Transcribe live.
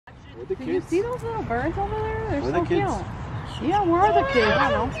Did you see those little birds over there? They're Where so the kids? cute. Yeah, where are the kids? I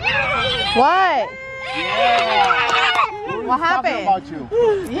don't know. What? Yeah. What happened? About you.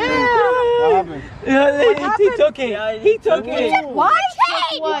 Yeah. What happened? He took it. He took it. What?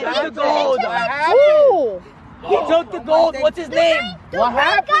 He took the gold. Who? He took the gold. What's his name? What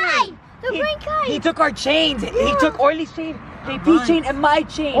happened? The green guy. He took our chains. He took Orly's chain, JP's chain, and my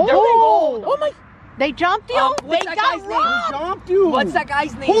chain. Oh. They're gold. Oh my. They jumped you? What's They that guy's name? Who jumped you? What's that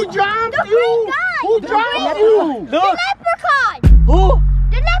guy's name? Who jumped The you? green guy. Who jumped you? Look. The leprechaun. Who?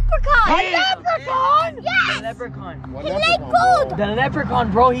 The leprechaun. Hey. Leprechaun? The Yes. leprechaun. What He leprechaun, like bro? gold. The leprechaun,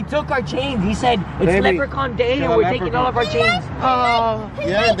 bro. He took our chains. He said it's Baby, leprechaun day and kill we're a taking all of our chains. Oh.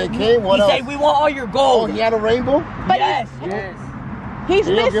 Yeah, they came. What He else? said we want all your Oh, gold. he had a rainbow? Yes. Yes. He's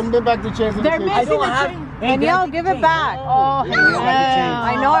Yeah, missing. give him back the chance. They're I missing don't the have. chain. Hey, Danielle, take give the it chain. back. Oh, hey, now.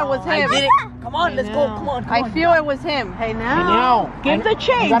 I know it was I him. did it. Come on, let's go. Come on. Come I on. feel it was him. Hey, And now. now, Give the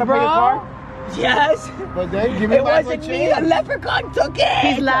chain, you gotta pay the bro. car? Yes. But then give me It back my wasn't me. chain. The leprechaun took it.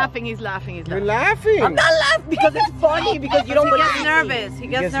 He's laughing. He's laughing. He's You're laughing. laughing. I'm not laughing because it's funny because you don't He believe gets me. nervous. He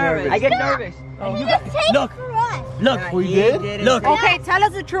gets gets nervous. I get nervous. And you got, look, For us. look. We did? Look. Okay, tell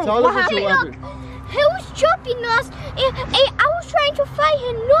us the truth. Tell What us what happened? you happened. He was jumping us, and I was trying to fight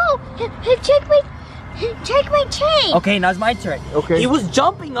him. No, he take my chain. Okay, now it's my turn. Okay. He was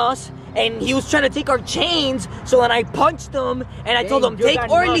jumping us, and he was trying to take our chains. So then I punched him, and I told him, you take got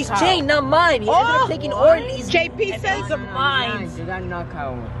Orly's knocked out. chain, not mine. He ended Oh. up taking Orly's. JP and says. these are mine. You got knocked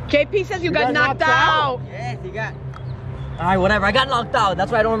out. JP says you got got knocked knocked out. out. Yes, you got. All right, whatever. I got knocked out.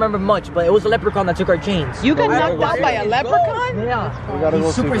 That's why I don't remember much. But it was a leprechaun that took our chains. You got Go, knocked go, out go. by a leprechaun? Yeah. We gotta go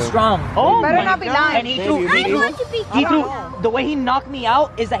He's see super him. strong. Oh, Better my not be God. lying. And he threw. Baby, He I want threw. to be He threw. strong. The way he knocked me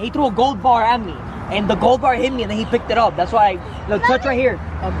out is that he threw a gold bar at me, and the gold bar hit me, and then he picked it up. That's why. Look, touch right here.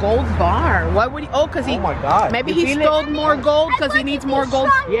 A gold bar. Why would he? Oh, because he. Oh my God. Maybe You he feel it? stole more gold because he needs more gold.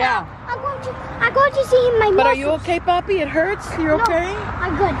 Yeah. I'm going to see him my But are muscles. you okay, Poppy? It hurts? You're No, okay?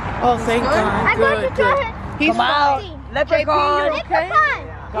 I'm good. Oh, thank God. I'm going to Good, try good. it. He's Come out, leprechaun. JP, okay?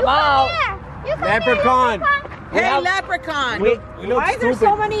 Come out. You come Leprechaun. Here, leprechaun. Hey, have- leprechaun. We look Why are there stupid.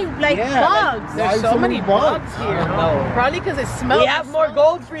 so many like Yeah, bugs? why There's is so many bugs I here. don't know. Probably because it smells. We have more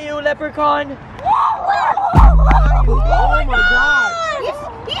gold for you, leprechaun. Oh my God.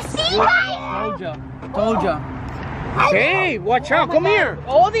 You see that? Told ya. Hey, watch out. Come here.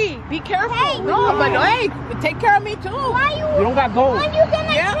 Oldie, be careful. Hey, no, but hey, take care of me too. Why you? You don't got gold. When you get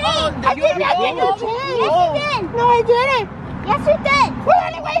my Yeah, chain? oh, you have I did gold? your chain. Yes, you did. No, I didn't. Yes, you did. Well,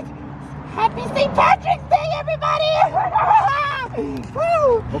 anyways, happy St. Patrick's Day, everybody.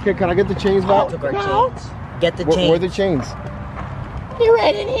 Woo. Okay, can I get the chains back? Took our chains. Get the Where are chains. the chains? You're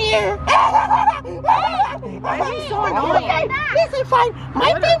right in here. so annoying? Okay, listen, fine.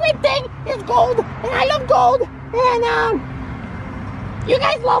 My favorite thing is gold, and I love gold. And you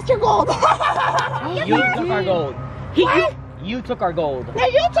guys lost your gold. You took our gold. What? You took our gold. No,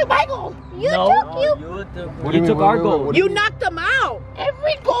 you took my gold. You No. took you. What do You mean, took wait, our wait, gold. what do You knocked them out.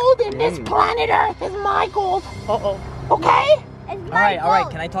 Every gold in this planet Earth is my gold. Uh-oh. Okay? It's my All right.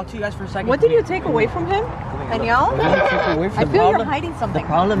 gold. Can I talk to you guys for a second? What did you take away from him? Danielle? What did you take away I from feel him? you're hiding The something.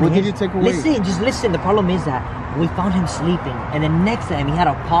 problem What is, did you take away? Listen, just listen. The problem is that we found him sleeping, and then next time he had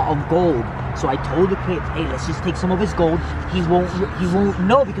a pot of gold. So I told the kids, hey, let's just take some of his gold. He won't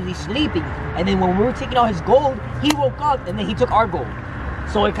know because he's sleeping. And then when we were taking out his gold, he woke up, and then he took our gold.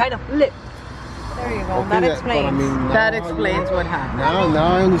 So it kind of flipped. There you go. Okay, That but explains. I mean, That now explains you- what happened. Now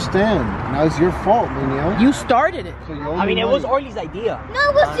I understand. Now it's your fault, Danielle. You started it. So you owe I mean, me it was money. Orly's idea. No,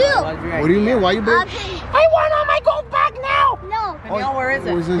 it was you. What do you mean? Why you bring? I want all my gold back now. No. Danielle, where is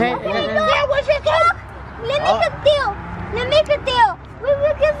it? Was his- Hey, Yeah, what's your gold? Let's make a deal. Let's make a deal. We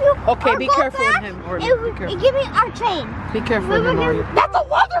will give you Okay, our be gold careful of back, him, Orly, and be we- careful. give me our chain. Be careful We of will him, give- Orly. That's a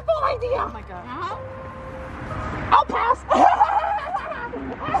wonderful idea. Oh my God. I'll pass.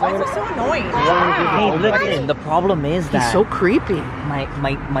 Why is it so annoying? Hey, listen, the problem is that He's so creepy.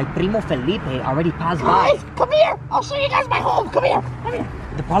 my primo Felipe already passed by. Guys, come here. I'll show you guys my home. Come here. Come here.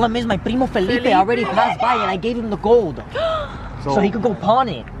 The problem is my primo Felipe already passed by, and I gave him the gold. So he could go pawn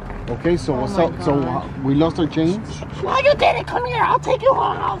it. Okay, so what's up? So we lost our chains. No, you did it. Come here. I'll take you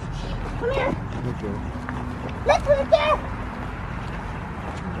home. Come here. Okay. Look right there.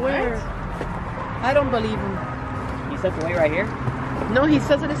 Where? I don't believe him. He stepped away right here. No, he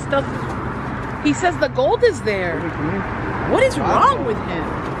says it is stuff. He says the gold is there. What is wrong with him?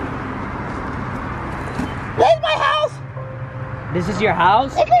 There's my house. This is your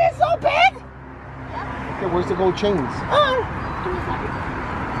house? Look at it, so big. Okay, where's the gold chains? Give me a second.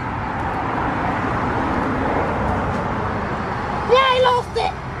 Yeah, I lost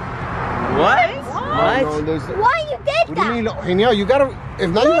it. What? No, there's. Why you did What do you mean? Hey, Neil, you gotta.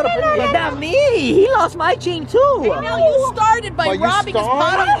 If not, you gotta pay me It's back. not me. He lost my chain too. Now you started by But you robbing his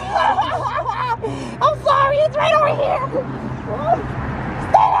started? body. I'm sorry, it's right over here.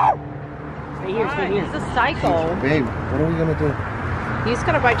 Stay here. Stay here. He's a psycho. Babe, what are we gonna do? He's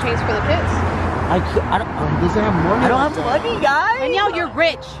gonna buy chains for the kids. I don't. He doesn't have money. I don't like have that. money, guys. Danielle, you're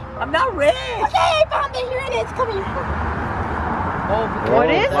rich. I'm not rich. Okay, I found it. Here it is. Come here. What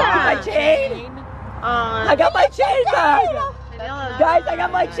is My that? chain. I got my chain back. Guys, I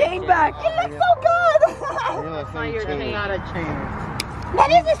got my chain back. It looks so good. Yeah, that's not your chain. Not a chain. That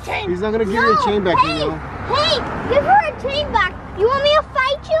is his chain. He's not gonna give you a chain back, you know. Hey, give her a chain back. You want me to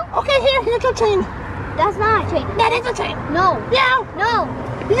fight you? Okay, here's your chain. That's not a chain. That is a chain. No. Yeah. No.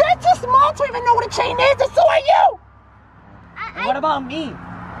 You're too small to even know what a chain is, and so are you. What about me?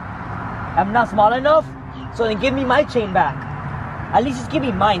 I'm not small enough, so then give me my chain back. At least just give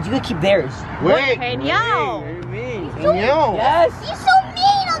me mine. You can keep theirs. Wait. Danielle. Danielle. Yes. You're so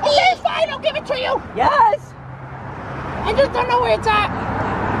mean on me. Okay, fine. I'll give it to you. Yes. I just don't know where it's at.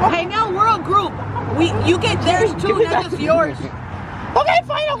 Hey, now we're a group. You get theirs too, not just yours. Okay,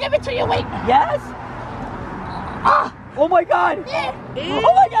 fine. I'll give it to you. Wait. Yes. Ah. Oh my God. Yeah.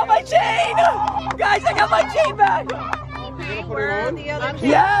 Oh my God, my chain. Guys, I got my chain back. Where are the other kids?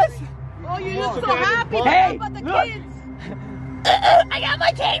 Yes. Oh, you look so happy. Hey, How about the look. kids? I got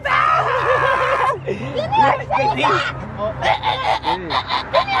my chain back. Give me your chain back.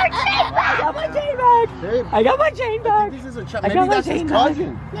 Give me your chain I back. got my chain back. Babe, I got my chain back. this is a I Maybe got my that's his chain back.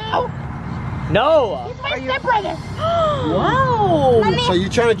 cousin. No, No. he's my stepbrother. Wow. So you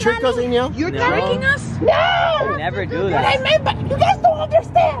trying to trick us, Danielle? You're No. tricking us? No. Never do What I that. meant, but you guys don't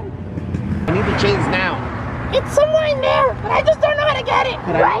understand. I need the chains now. It's somewhere in there, but I just don't know how to get it.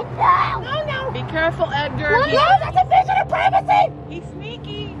 Right now. No. Be careful, Edgar. No, that's a vision of privacy. He's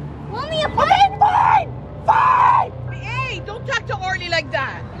sneaky. Want me a fine? Fine. Hey, don't talk to Orly like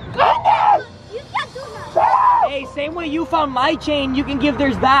that. Goodness. You can't do that. Hey, same way you found my chain, you can give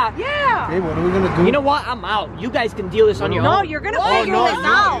theirs back. Yeah. Hey, what are we gonna do? You know what? I'm out. You guys can deal this on your No, own. you're gonna Oh, figure no, this no,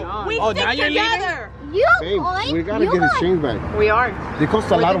 out. We Oh, stick now you're leaving? together. You Babe, going? we gotta You get his going? chains back. We are. They cost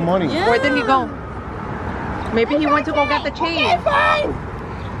a lot of money. Where did he go? Maybe he went to go get the Okay, chain. fine.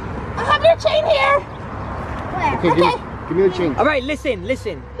 I have your chain here. Where? Okay, give me the chain. All right, listen. Here's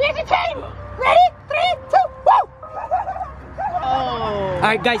your chain. Ready? 3, 2, whoa. Oh. All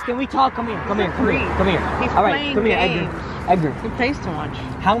right, guys, can we talk? Come here. He's All right, playing come here, games. Edgar. He plays too much.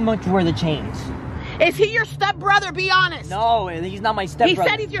 How much were the chains? Is he your stepbrother? Be honest. No, he's not my He stepbrother.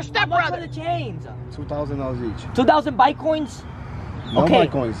 said he's your How much were stepbrother. the chains? $2,000 each. 2,000 Bitcoins? No Okay.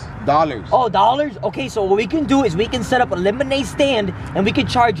 coins. Dollars. Oh, dollars? Okay, so what we can do is we can set up a lemonade stand and we can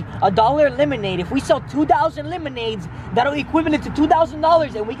charge $1 lemonade. If we sell 2,000 lemonades, that'll equivalent to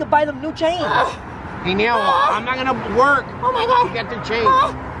 $2,000 and we can buy them new chains. Hey, Neil, I'm not gonna work Oh my God. to get the chains.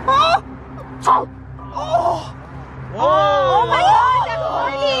 Oh my God. That's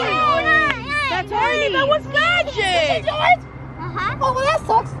Orly. That's Orly. That was magic. Yours? Oh, well, that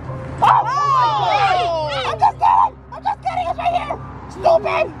sucks. Oh. I'm just kidding. It's right here.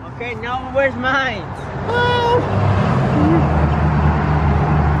 Stupid. Okay, now where's mine?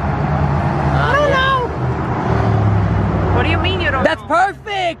 I don't know. What do you mean you don't That's know?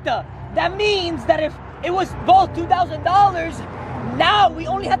 perfect! That means that if it was both $2,000, now we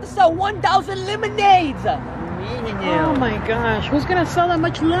only have to sell 1,000 lemonades! Oh my gosh. Who's gonna sell that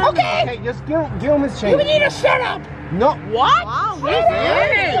much lemon? Okay. Hey, just give him his chain. You need to shut up. No. What? Wow, He's he's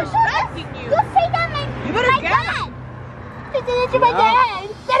very respecting you. Don't say that, You better my get dad. He did it to my dad.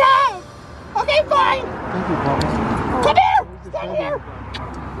 Shut up. Okay, fine. Thank you, Papa. Come here. Stand here.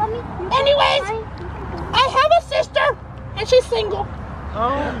 Anyways, I have a sister, and she's single.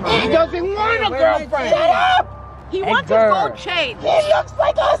 He doesn't want a girlfriend. Shut up. He wants his Edgar. gold chain. He looks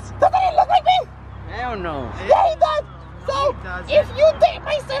like us. Doesn't he look like me? Hell no. Yeah, he does. So, if you date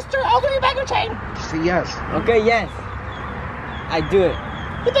my sister, I'll give you back your chain. Say yes. Okay, yes. I do it.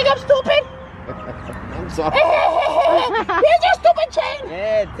 You think I'm stupid? I'm sorry. Here's your stupid chain.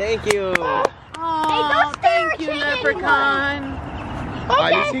 Yeah, thank you. Oh, don't stare thank you, at chain leprechaun.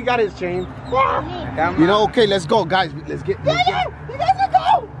 You see, he got his chain. Yeah. You know, okay, let's go, guys. Let's get. You guys can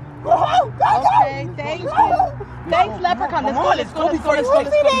go. Go. Okay, thank you. Thanks, leprechaun. Let's go, let's go, let's go, let's go.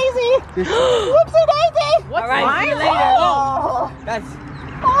 Whoopsie daisy. Whoopsie daisy. What's All right, see you mine? later. Oh. Guys.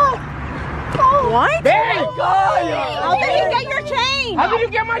 What? There you go! How did you get your chain? How did you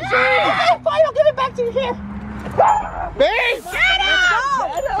get my chain? Okay, fine, I'll give it back to you here. Babe! Shut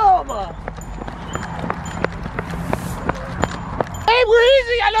up! Get him! Hey, we're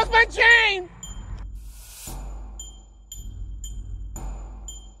easy. I lost my chain.